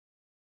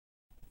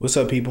What's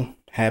up, people?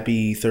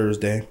 Happy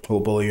Thursday.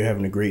 Hope all you're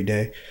having a great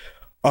day.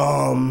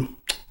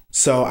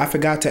 So I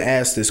forgot to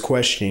ask this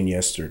question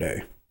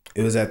yesterday.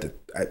 It was at the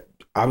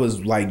I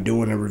was like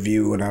doing a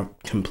review and I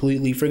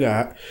completely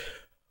forgot.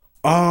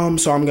 So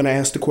I'm gonna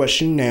ask the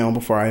question now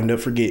before I end up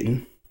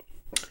forgetting.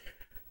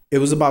 It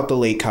was about the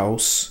lake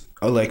house,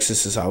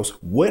 Alexis's house.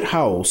 What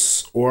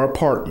house or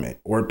apartment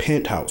or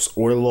penthouse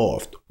or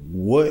loft?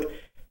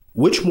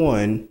 Which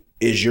one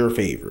is your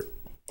favorite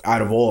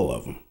out of all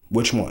of them?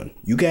 Which one?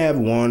 You can have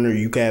one or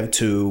you can have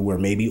two or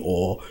maybe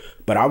all,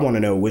 but I want to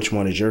know which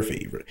one is your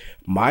favorite.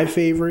 My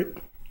favorite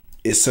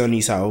is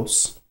Sunny's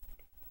house,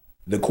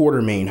 the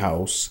Quartermain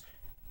house,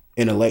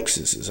 and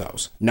Alexis's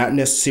house. Not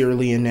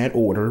necessarily in that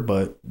order,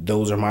 but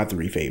those are my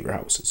three favorite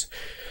houses.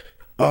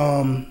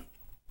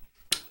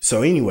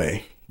 So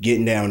anyway,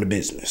 getting down to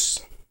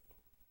business.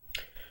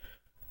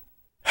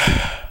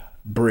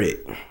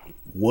 Brit,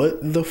 what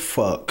the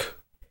fuck?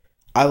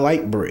 I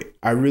like Brit.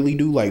 I really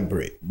do like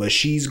Brit, but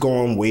she's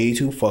gone way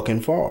too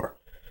fucking far.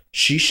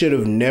 She should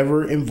have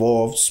never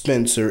involved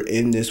Spencer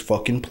in this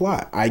fucking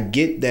plot. I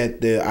get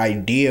that the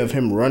idea of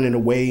him running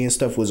away and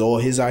stuff was all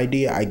his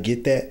idea. I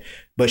get that.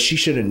 But she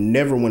should have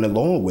never went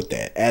along with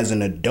that. As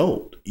an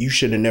adult, you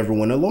should have never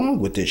went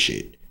along with this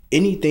shit.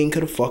 Anything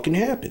could have fucking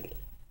happened.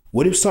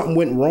 What if something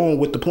went wrong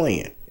with the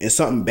plan and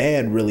something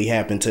bad really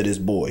happened to this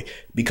boy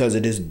because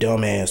of this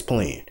dumbass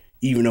plan?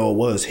 Even though it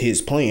was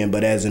his plan,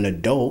 but as an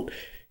adult,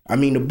 I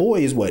mean, the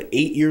boy is what,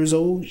 8 years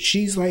old?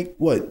 She's like,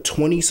 what,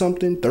 20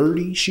 something,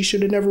 30? She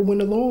should have never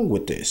went along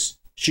with this.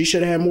 She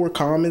should have had more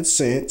common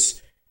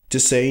sense to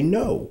say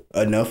no.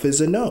 Enough is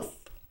enough.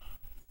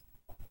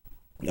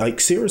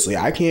 Like, seriously,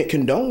 I can't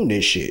condone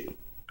this shit.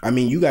 I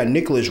mean, you got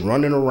Nicholas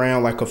running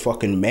around like a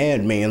fucking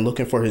madman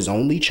looking for his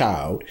only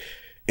child.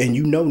 And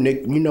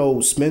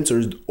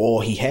Spencer's all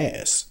he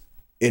has.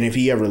 And if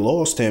he ever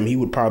lost him, he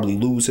would probably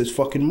lose his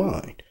fucking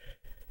mind.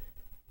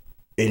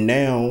 And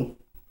now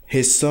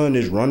his son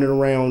is running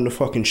around the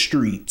fucking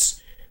streets.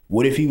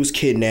 What if he was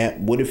kidnapped?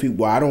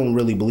 Well, I don't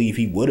really believe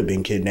he would have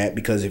been kidnapped,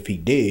 because if he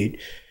did,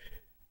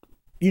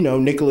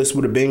 Nicholas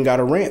would have been got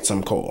a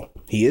ransom call.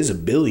 He is a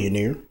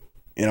billionaire.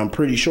 And I'm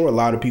pretty sure a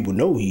lot of people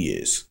know he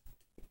is.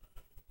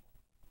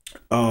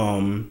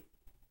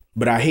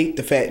 But I hate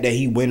the fact that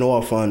he went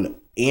off on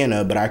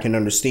Anna, but I can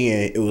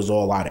understand it was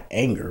all out of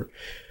anger.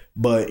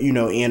 But,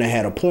 Anna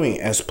had a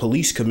point. As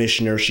police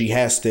commissioner, she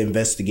has to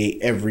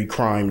investigate every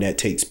crime that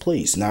takes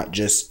place, not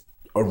just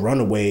a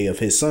runaway of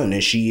his son.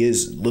 And she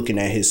is looking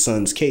at his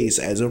son's case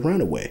as a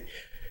runaway.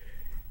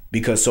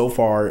 Because so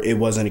far, it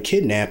wasn't a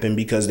kidnapping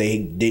because they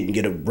didn't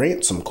get a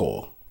ransom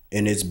call.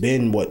 And it's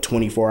been,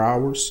 24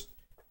 hours?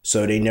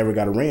 So they never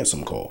got a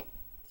ransom call.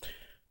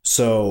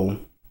 So,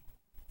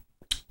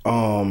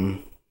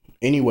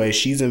 anyway,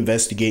 she's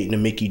investigating the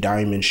Mickey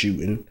Diamond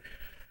shooting.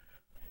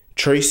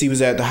 Tracy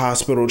was at the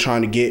hospital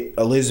trying to get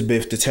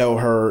Elizabeth to tell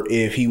her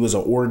if he was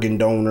an organ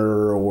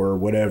donor or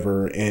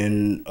whatever.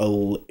 And,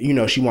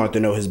 she wanted to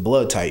know his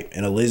blood type.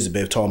 And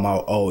Elizabeth talking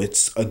about,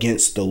 it's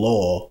against the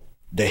law,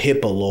 the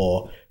HIPAA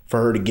law,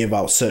 for her to give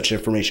out such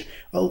information.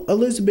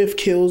 Elizabeth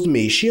kills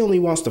me. She only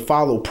wants to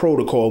follow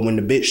protocol when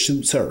the bitch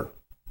suits her.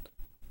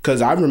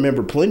 Because I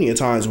remember plenty of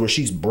times where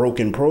she's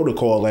broken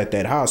protocol at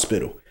that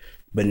hospital.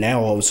 But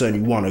now all of a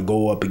sudden you want to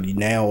go up and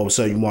now all of a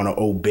sudden you want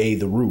to obey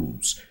the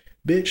rules.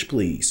 Bitch,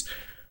 please.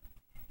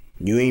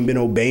 You ain't been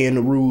obeying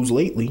the rules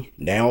lately.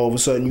 Now all of a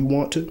sudden you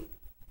want to?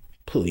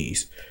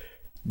 Please.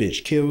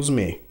 Bitch kills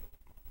me.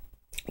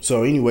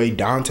 So anyway,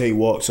 Dante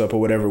walks up or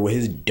whatever with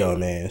his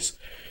dumb ass.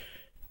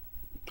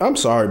 I'm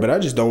sorry, but I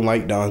just don't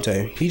like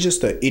Dante. He's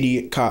just an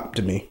idiot cop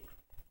to me.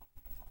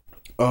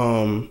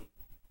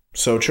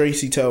 So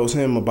Tracy tells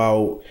him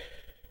about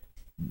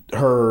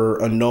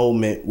her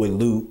annulment with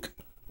Luke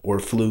or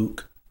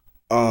Fluke.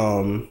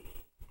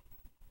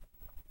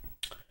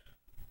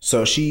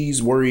 So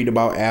she's worried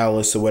about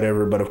Alice or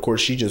whatever, but of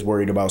course she's just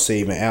worried about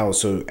saving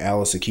Alice so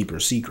Alice will keep her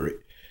secret.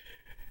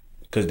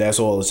 Because that's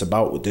all it's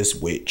about with this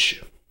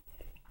witch.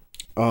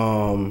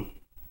 So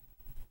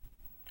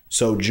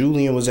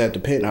Julian was at the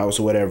penthouse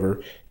or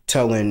whatever,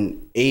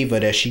 telling Ava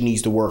that she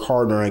needs to work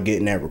harder on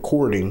getting that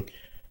recording.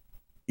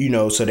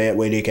 So that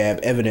way they can have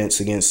evidence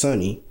against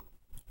Sonny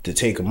to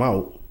take him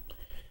out.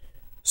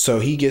 So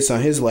he gets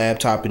on his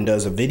laptop and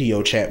does a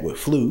video chat with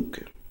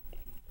Fluke,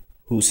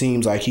 who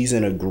seems like he's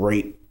in a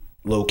great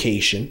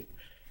location.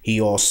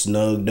 He all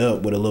snugged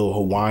up with a little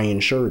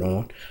Hawaiian shirt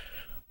on.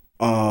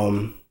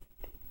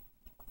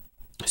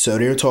 So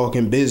they're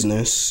talking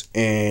business,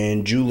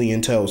 and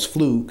Julian tells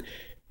Fluke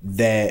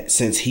that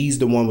since he's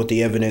the one with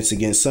the evidence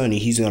against Sonny,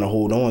 he's going to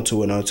hold on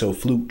to it until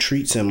Fluke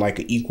treats him like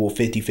an equal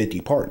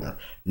 50-50 partner.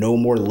 No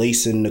more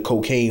lacing the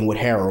cocaine with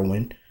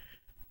heroin.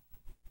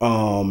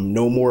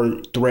 No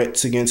more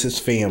threats against his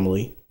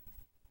family.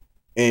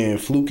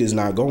 And Fluke is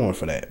not going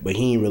for that, but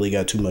he ain't really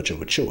got too much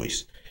of a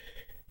choice.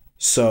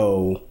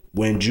 So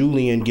when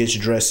Julian gets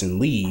dressed and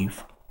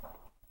leave,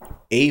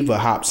 Ava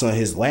hops on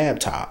his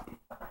laptop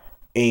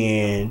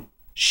and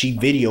she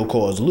video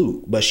calls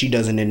Luke, but she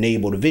doesn't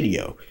enable the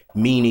video,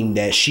 meaning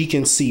that she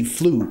can see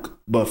Fluke,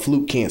 but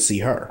Fluke can't see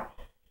her.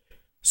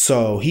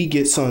 So he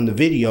gets on the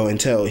video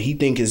and he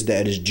think his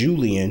dad is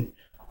Julian,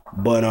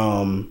 but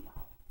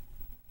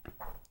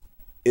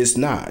it's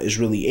not. It's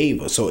really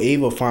Ava. So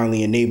Ava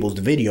finally enables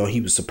the video.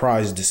 He was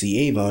surprised to see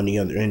Ava on the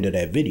other end of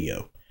that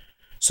video.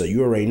 So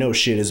you already know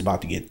shit is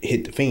about to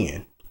hit the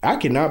fan. I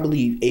cannot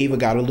believe Ava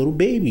got a little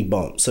baby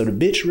bump. So the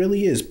bitch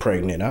really is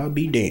pregnant. I'll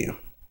be damned.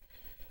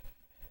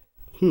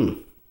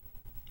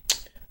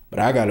 But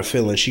I got a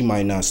feeling she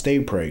might not stay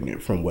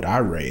pregnant from what I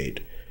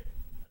read.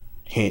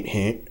 Hint,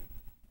 hint.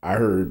 I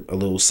heard a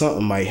little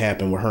something might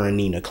happen with her and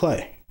Nina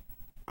Clay.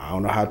 I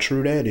don't know how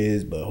true that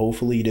is, but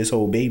hopefully this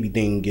whole baby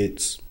thing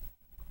gets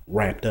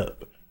wrapped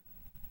up.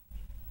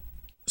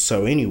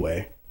 So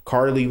anyway,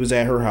 Carly was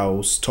at her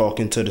house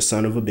talking to the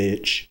son of a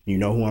bitch. You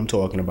know who I'm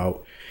talking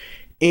about.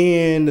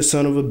 And the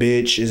son of a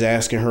bitch is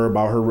asking her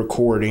about her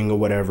recording or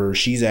whatever.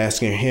 She's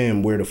asking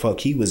him where the fuck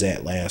he was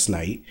at last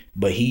night,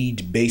 but he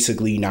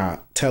basically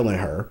not telling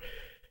her.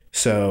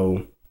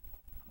 So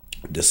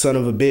the son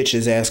of a bitch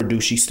is asking,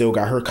 do she still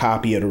got her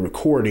copy of the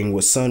recording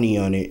with Sonny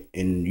on it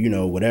and, you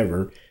know,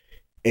 whatever.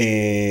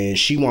 And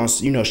she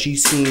wants, you know, she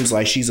seems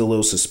like she's a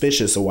little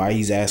suspicious of why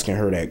he's asking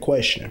her that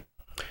question.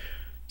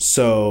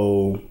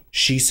 So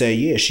she said,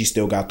 yeah, she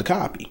still got the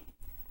copy.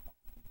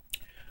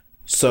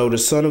 So the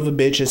son of a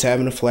bitch is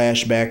having a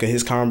flashback of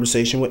his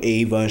conversation with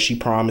Ava, and she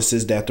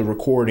promises that the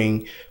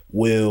recording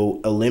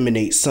will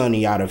eliminate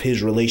Sonny out of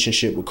his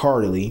relationship with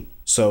Carly.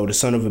 So the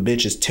son of a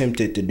bitch is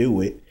tempted to do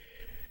it.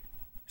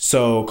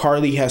 So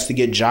Carly has to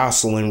get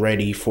Jocelyn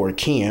ready for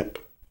camp.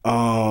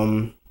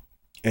 And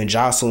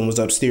Jocelyn was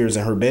upstairs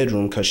in her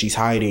bedroom because she's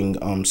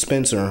hiding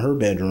Spencer in her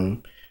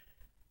bedroom.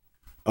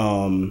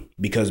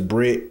 Because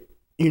Britt,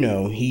 you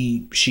know,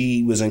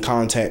 she was in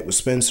contact with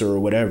Spencer or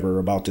whatever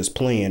about this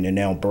plan. And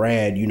now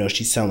Brad, you know,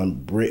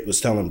 Britt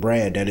was telling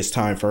Brad that it's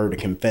time for her to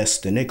confess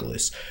to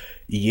Nicholas.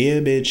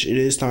 Yeah, bitch, it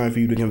is time for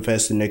you to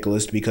confess to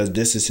Nicholas because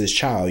this is his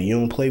child. You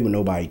don't play with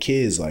nobody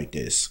kids like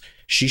this.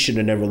 She should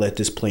have never let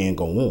this plan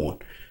go on.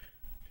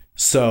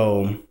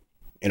 So,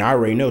 and I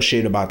already know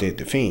shit about that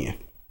the fan.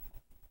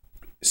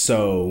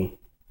 So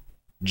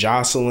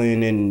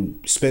Jocelyn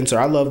and Spencer,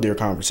 I loved their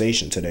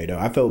conversation today, though.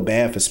 I felt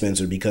bad for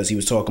Spencer because he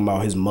was talking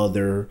about his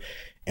mother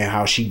and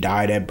how she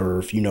died at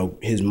birth. You know,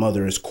 his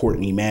mother is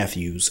Courtney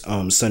Matthews,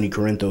 Sonny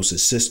Corinthos'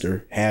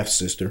 sister, half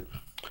sister,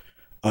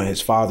 on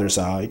his father's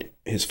side.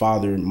 His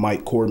father,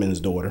 Mike Corbin's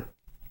daughter,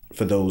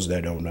 for those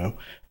that don't know.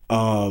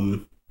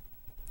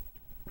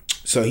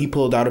 So he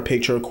pulled out a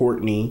picture of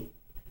Courtney.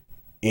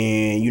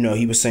 And, you know,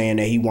 he was saying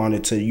that he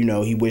wanted to, you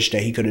know, he wished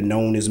that he could have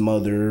known his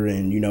mother.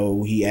 And, you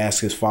know, he asked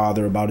his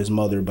father about his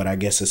mother, but I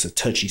guess it's a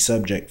touchy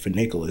subject for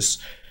Nicholas.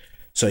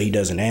 So he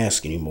doesn't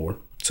ask anymore.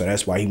 So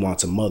that's why he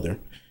wants a mother.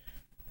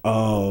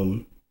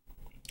 I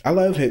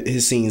love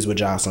his scenes with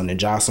Jocelyn.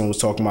 And Jocelyn was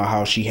talking about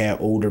how she had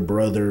older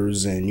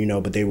brothers and, you know,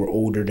 but they were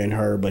older than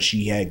her, but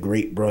she had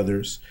great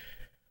brothers.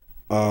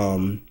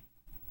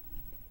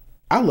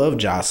 I love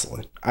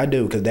Jocelyn. I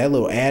do, because that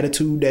little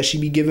attitude that she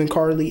be giving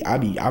Carly,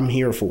 I'm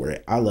here for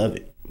it. I love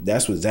it.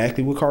 That's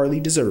exactly what Carly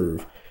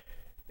deserve.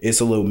 It's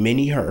a little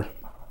mini her.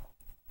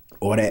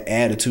 Or that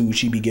attitude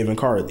she be giving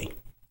Carly.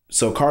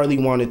 So Carly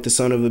wanted the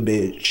son of a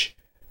bitch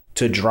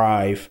to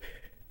drive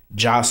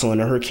Jocelyn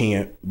to her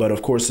camp. But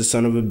of course the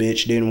son of a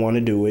bitch didn't want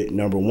to do it.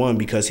 Number one,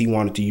 because he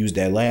wanted to use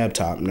that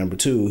laptop. Number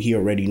two, he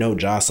already know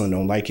Jocelyn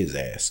don't like his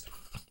ass.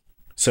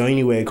 So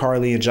anyway,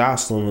 Carly and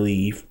Jocelyn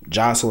leave.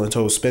 Jocelyn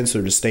told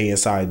Spencer to stay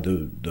inside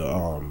the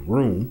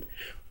room.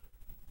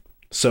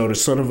 So the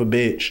son of a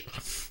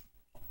bitch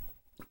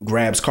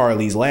grabs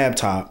Carly's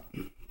laptop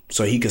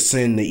so he could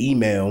send the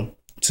email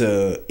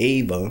to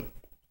Ava,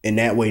 and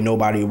that way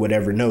nobody would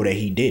ever know that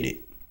he did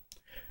it.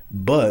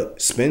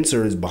 But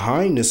Spencer is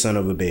behind the son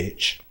of a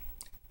bitch,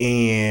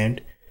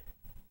 and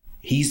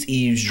he's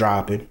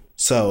eavesdropping.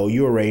 So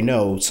you already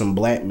know some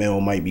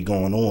blackmail might be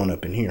going on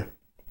up in here.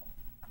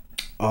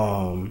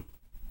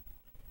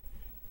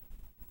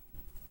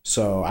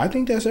 So I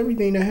think that's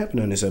everything that happened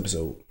on this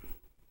episode.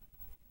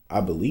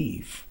 I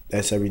believe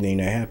that's everything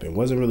that happened.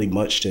 Wasn't really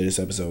much to this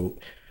episode.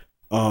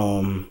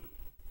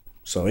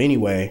 So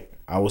anyway,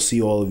 I will see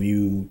all of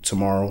you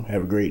tomorrow.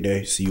 Have a great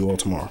day. See you all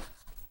tomorrow.